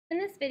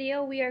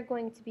video, we are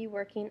going to be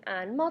working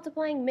on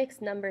multiplying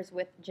mixed numbers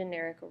with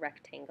generic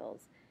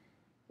rectangles.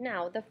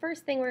 Now, the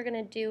first thing we're going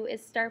to do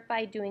is start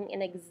by doing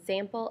an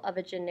example of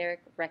a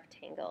generic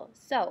rectangle.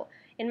 So,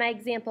 in my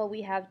example,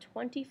 we have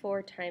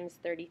 24 times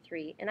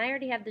 33, and I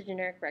already have the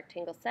generic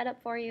rectangle set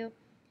up for you.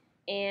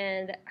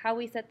 And how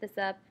we set this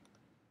up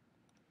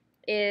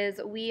is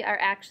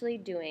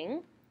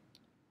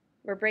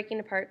we're breaking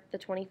apart the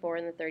 24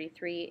 and the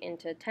 33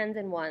 into tens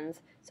and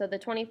ones. So the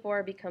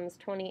 24 becomes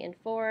 20 and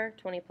 4,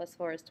 20 plus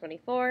 4 is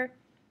 24,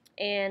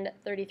 and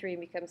 33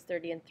 becomes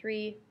 30 and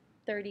 3,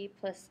 30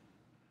 plus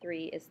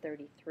 3 is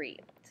 33.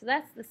 So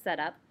that's the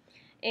setup.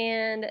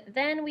 And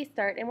then we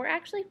start, and we're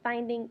actually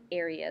finding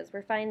areas.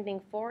 We're finding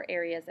 4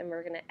 areas, and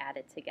we're going to add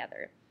it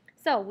together.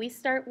 So we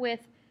start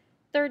with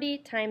 30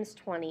 times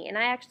 20, and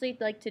I actually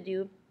like to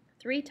do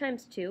 3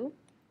 times 2,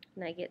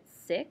 and I get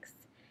 6.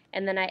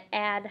 And then I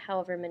add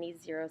however many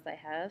zeros I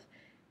have,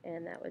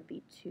 and that would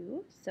be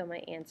 2. So my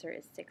answer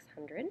is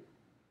 600. And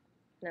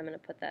I'm going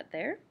to put that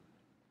there.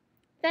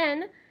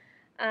 Then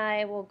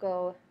I will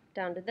go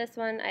down to this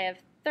one. I have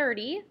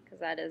 30,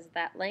 because that is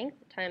that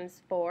length,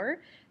 times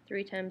 4.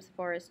 3 times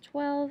 4 is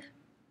 12.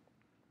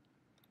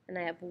 And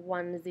I have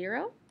 1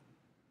 0.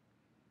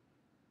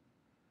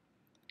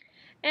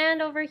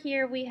 And over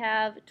here we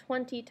have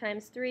 20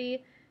 times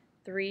 3.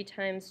 3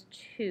 times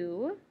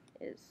 2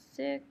 is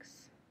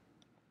 6.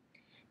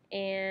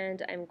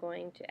 And I'm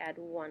going to add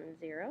 1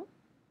 0.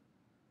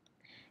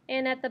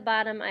 And at the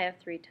bottom I have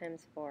 3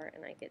 times 4,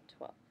 and I get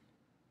 12.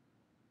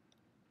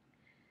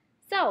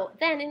 So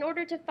then in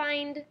order to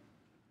find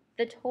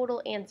the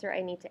total answer,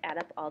 I need to add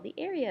up all the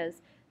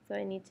areas. So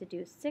I need to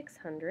do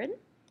 600,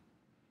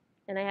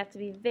 and I have to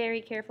be very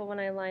careful when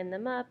I line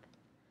them up,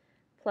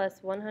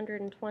 plus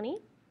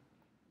 120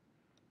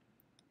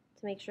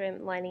 to make sure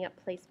I'm lining up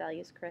place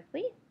values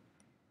correctly,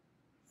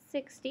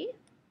 60,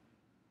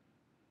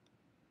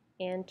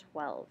 and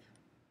 12.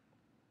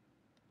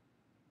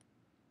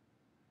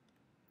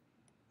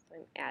 So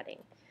I'm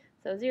adding.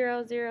 So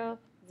 0, 0,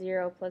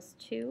 0 plus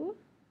 2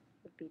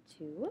 would be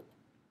 2.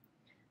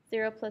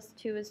 0 plus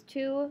 2 is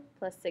 2,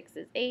 plus 6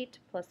 is 8,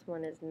 plus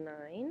 1 is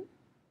 9.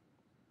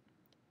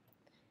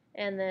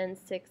 And then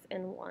 6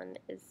 and 1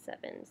 is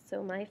 7.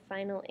 So my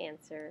final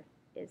answer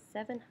is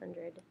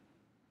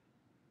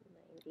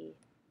 792.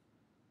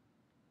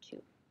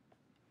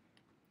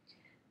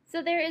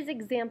 So there is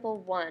example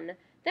 1.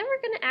 Then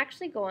we're going to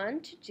actually go on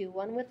to do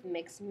one with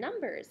mixed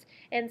numbers.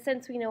 And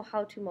since we know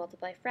how to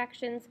multiply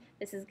fractions,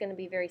 this is going to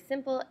be very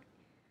simple,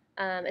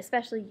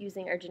 especially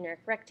using our generic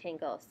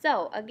rectangle.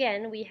 So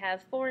again, we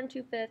have 4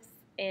 2/5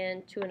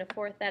 and 2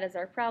 1/4. That is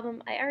our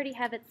problem. I already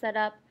have it set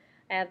up.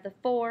 I have the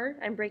 4.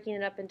 I'm breaking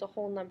it up into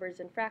whole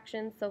numbers and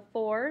fractions. So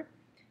 4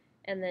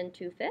 and then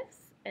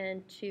 2/5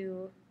 and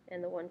 2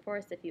 and the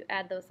 1/4. If you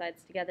add those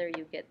sides together,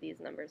 you get these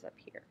numbers up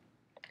here.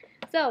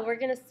 So we're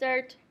going to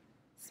start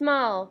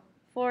small.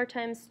 4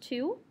 times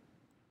 2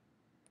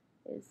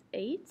 is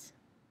 8.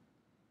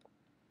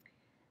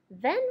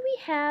 Then we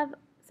have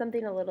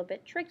something a little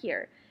bit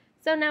trickier.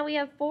 So now we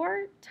have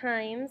 4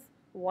 times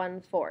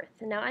 1/4.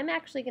 Now I'm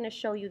actually going to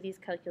show you these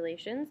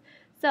calculations.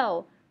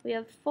 So we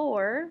have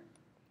 4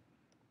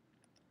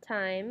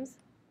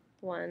 times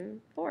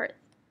 1/4.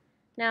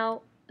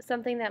 Now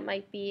something that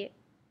might be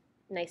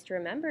nice to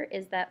remember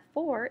is that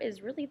 4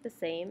 is really the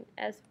same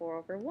as 4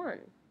 over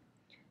 1.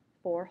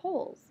 4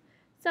 wholes.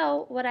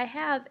 So what I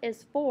have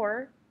is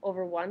 4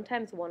 over 1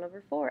 times 1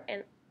 over 4,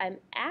 and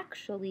I'm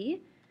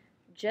actually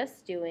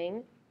just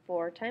doing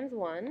 4 times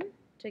 1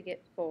 to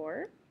get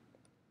 4,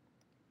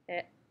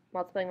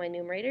 multiplying my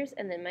numerators,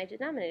 and then my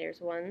denominators.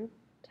 1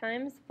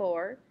 times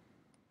 4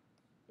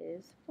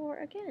 is 4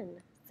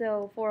 again.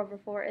 So 4 over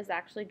 4 is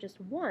actually just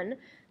 1.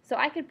 So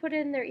I could put it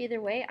in there either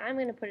way. I'm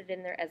going to put it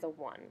in there as a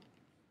 1.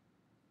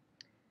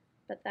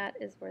 But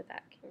that is where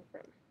that came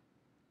from.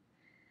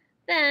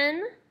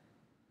 Then,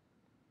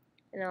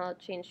 and I'll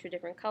change to a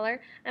different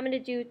color, I'm going to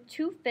do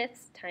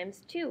 2/5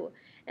 times 2.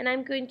 And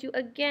I'm going to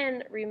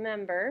again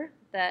remember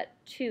that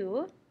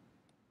 2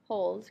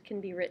 wholes can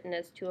be written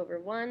as 2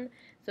 over 1.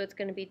 So it's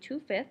going to be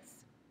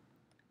 2/5,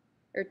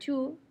 or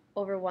 2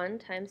 over 1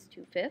 times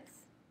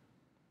 2/5.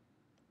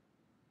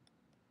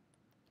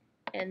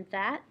 And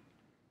that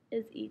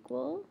is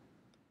equal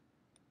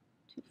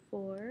to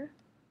 4/5.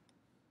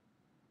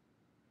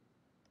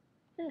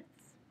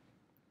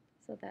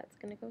 So that's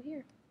going to go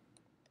here.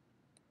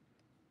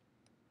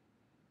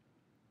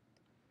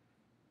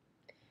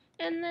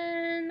 And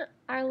then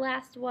our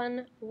last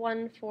one,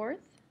 1/4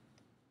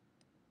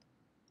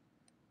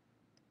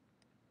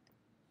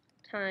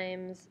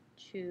 times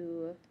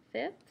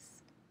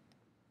 2/5.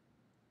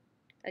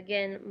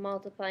 Again,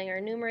 multiplying our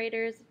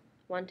numerators,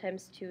 1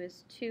 times 2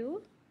 is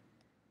 2.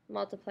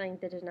 Multiplying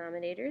the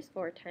denominators,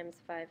 4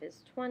 times 5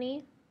 is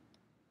 20.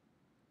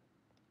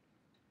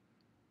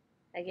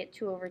 I get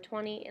 2 over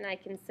 20, and I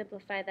can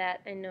simplify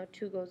that. I know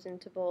 2 goes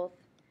into both,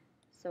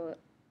 so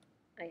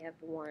I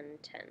have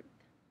 1/10.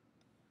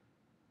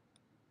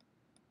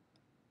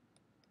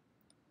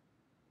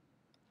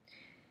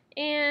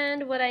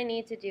 And what I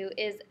need to do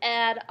is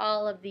add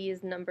all of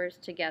these numbers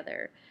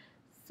together.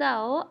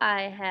 So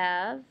I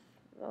have,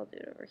 I'll do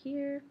it over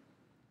here,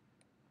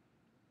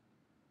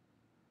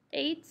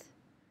 8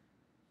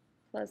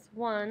 plus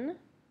 1,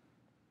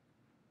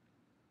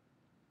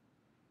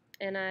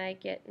 and I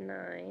get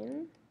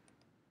 9.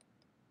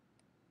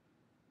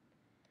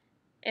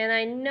 And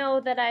I know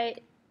that I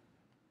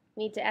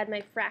need to add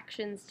my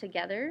fractions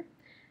together.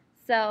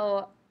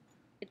 So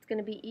it's going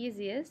to be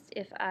easiest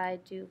if I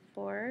do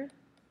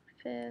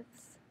 4/5,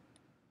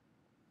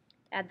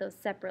 add those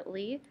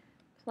separately,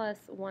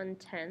 plus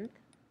 1/10.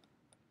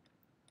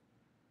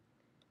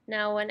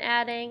 Now when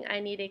adding, I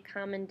need a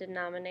common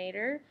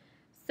denominator.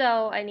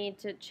 So I need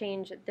to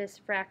change this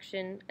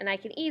fraction, and I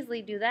can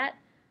easily do that.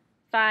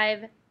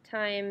 5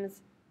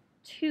 times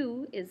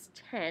 2 is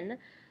 10.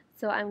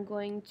 So I'm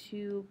going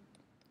to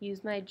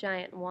use my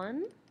giant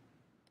 1.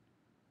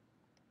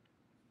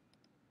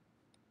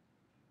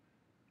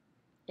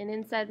 And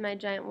inside my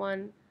giant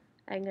 1,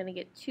 I'm going to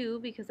get 2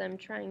 because I'm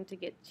trying to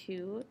get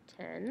 2,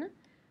 10.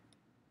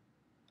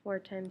 4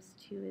 times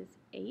 2 is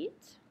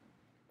 8.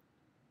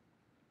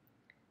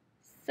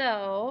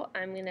 So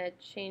I'm going to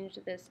change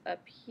this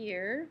up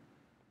here.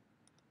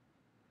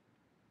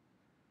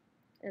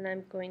 And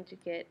I'm going to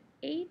get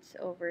 8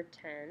 over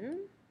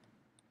 10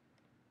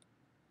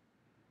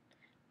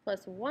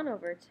 plus 1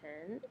 over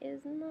 10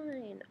 is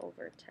 9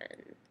 over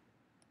 10.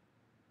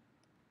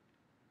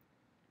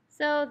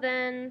 So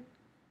then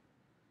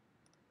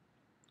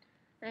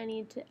I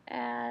need to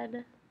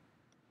add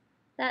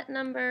that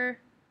number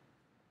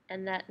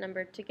and that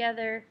number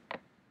together,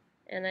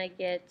 and I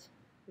get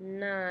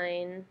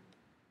 9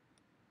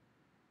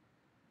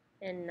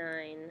 and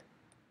 9/10.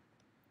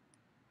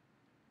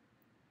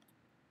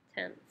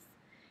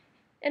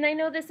 And I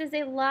know this is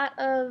a lot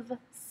of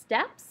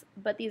steps,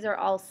 but these are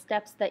all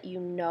steps that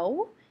you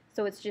know,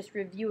 so it's just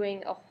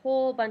reviewing a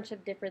whole bunch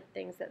of different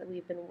things that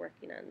we've been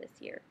working on this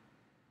year.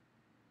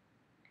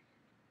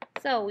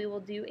 So we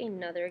will do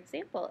another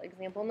example.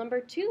 Example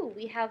number 2,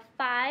 we have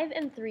 5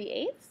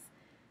 3/8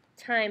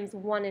 times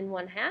 1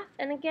 1/2.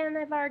 And again,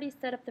 I've already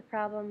set up the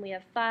problem. We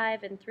have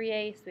 5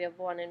 3/8, we have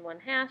 1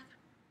 1/2.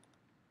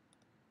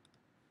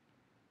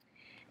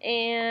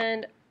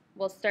 And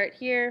we'll start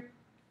here.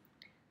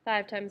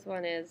 5 times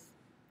 1 is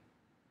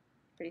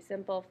pretty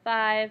simple,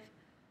 5.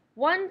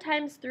 1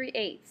 times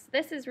 3/8.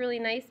 This is really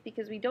nice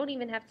because we don't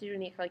even have to do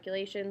any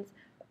calculations.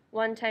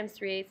 1 times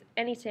 3/8,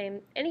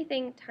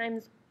 anything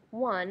times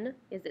 1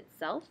 is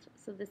itself,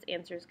 so this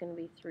answer is going to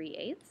be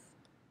 3/8.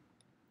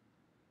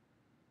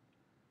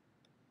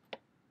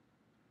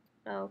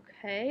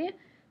 Okay,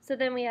 so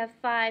then we have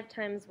 5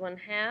 times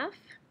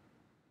 1/2.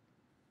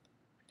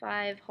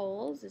 5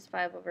 wholes is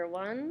 5 over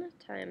 1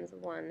 times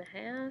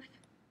 1/2.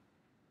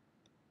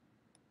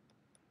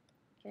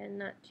 Again,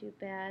 not too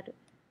bad.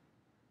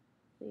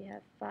 We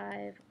have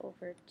 5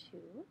 over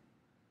 2.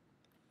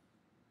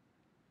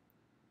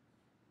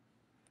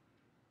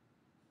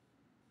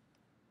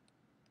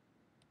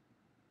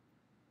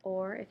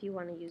 Or if you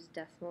want to use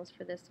decimals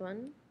for this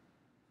one,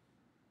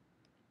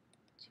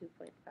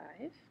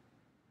 2.5.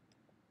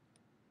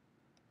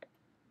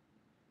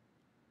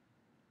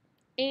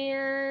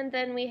 And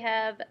then we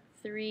have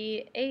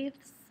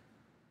 3/8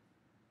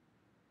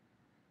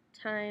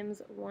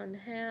 times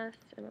 1/2,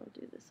 and I'll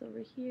do this over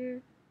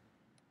here.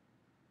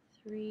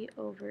 3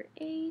 over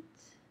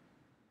 8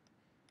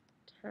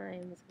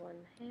 times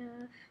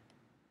 1/2.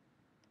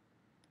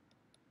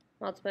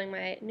 Multiplying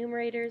my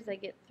numerators, I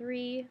get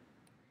 3.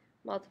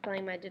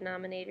 Multiplying my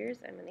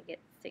denominators, I'm going to get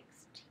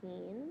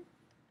 16.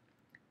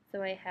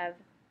 So I have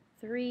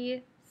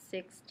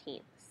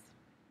 3/16.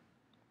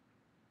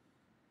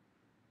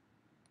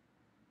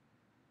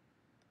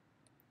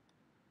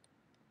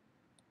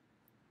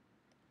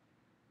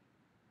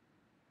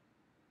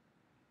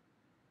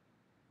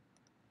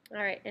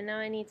 Alright, and now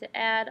I need to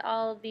add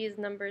all of these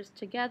numbers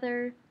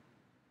together.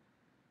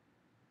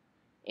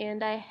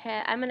 And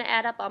I'm going to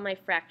add up all my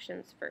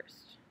fractions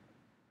first.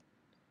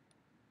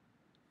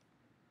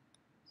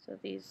 So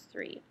these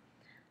 3.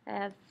 I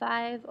have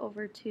 5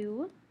 over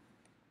 2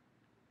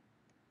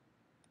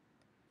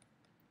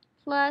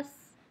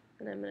 plus,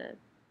 and I'm going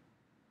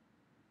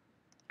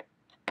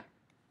to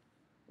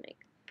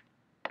make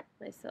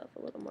myself a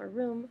little more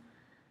room.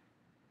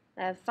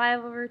 I have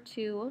 5 over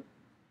 2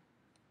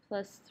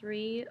 plus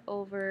 3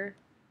 over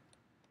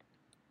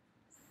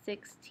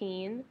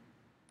 16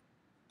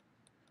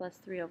 plus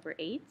 3 over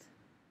 8.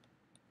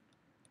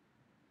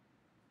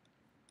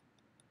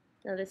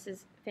 Now this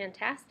is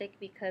fantastic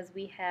because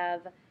we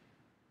have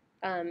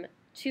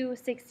 2,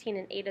 16,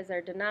 and 8 as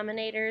our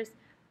denominators.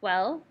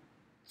 Well,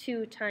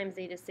 2 times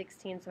 8 is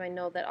 16, so I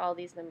know that all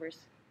these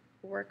numbers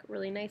work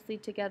really nicely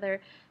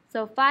together.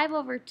 So 5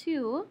 over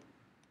 2,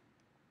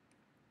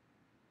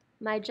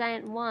 my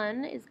giant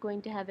 1 is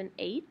going to have an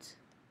 8.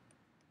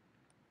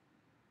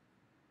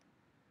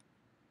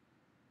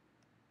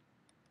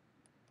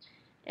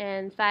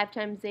 And 5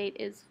 times 8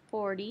 is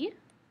 40.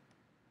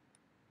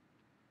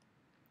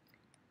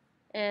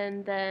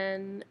 And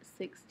then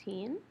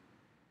 16.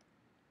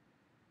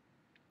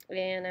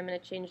 And I'm going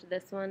to change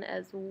this one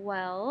as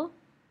well.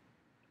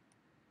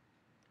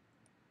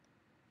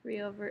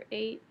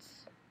 3/8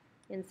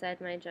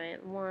 inside my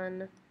giant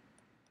 1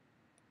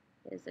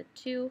 is a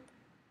 2.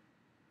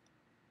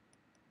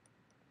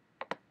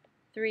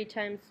 3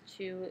 times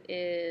 2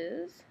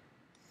 is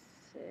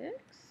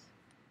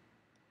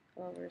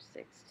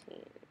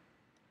 6/16.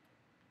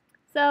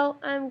 So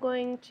I'm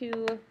going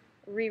to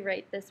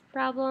rewrite this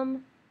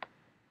problem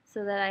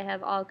so that I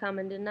have all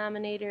common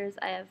denominators.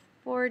 I have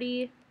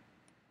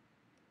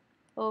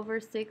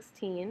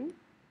 40/16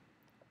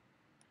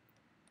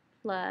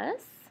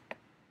 plus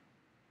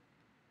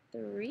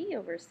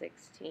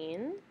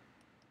 3/16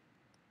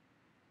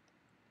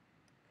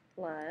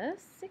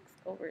 plus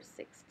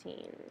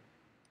 6/16.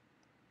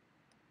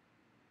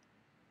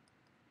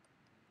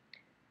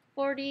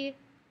 40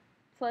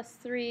 plus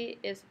 3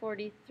 is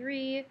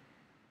 43,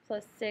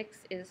 plus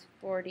 6 is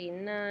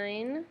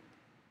 49.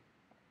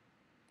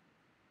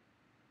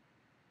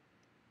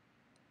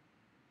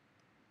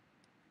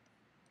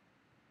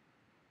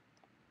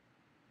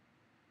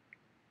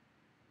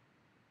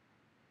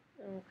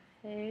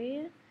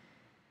 Okay,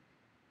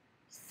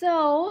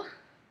 so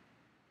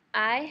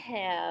I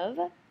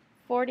have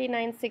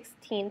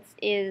 49/16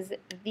 is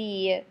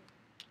the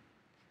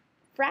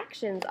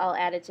fractions all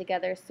added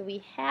together, so we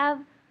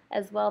have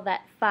as well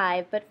that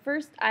 5, but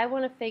first I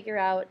want to figure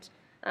out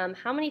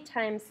how many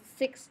times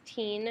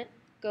 16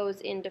 goes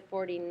into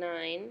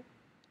 49,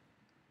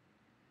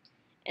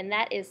 and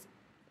that is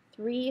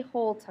 3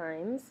 whole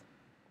times,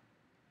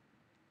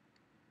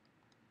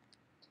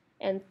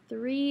 and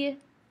 3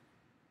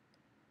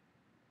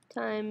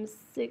 times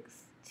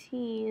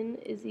 16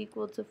 is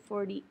equal to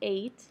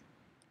 48,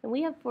 and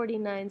we have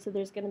 49, so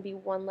there's going to be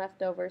 1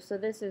 left over, so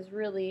this is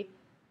really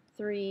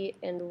 3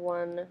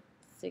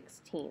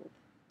 1/16.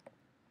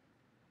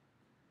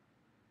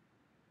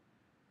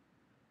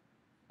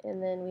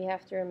 And then we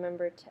have to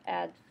remember to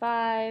add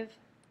 5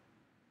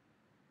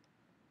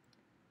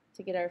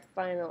 to get our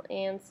final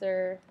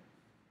answer.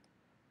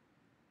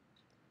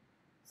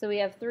 So we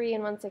have 3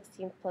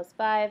 1/16 plus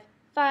 5.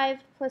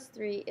 5 plus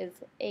 3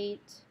 is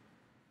 8.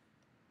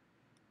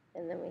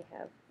 And then we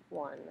have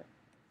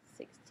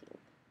 1/16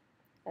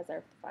 as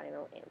our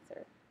final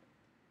answer.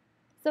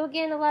 So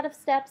again, a lot of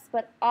steps,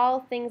 but all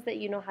things that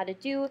you know how to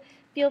do.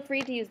 Feel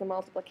free to use the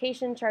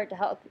multiplication chart to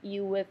help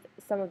you with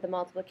some of the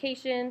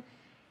multiplication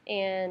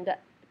and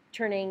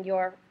turning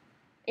your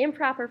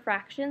improper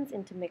fractions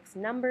into mixed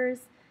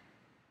numbers.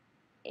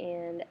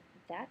 And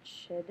that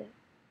should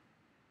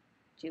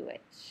do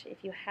it.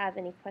 If you have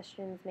any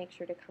questions, make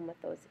sure to come with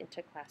those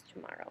into class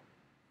tomorrow.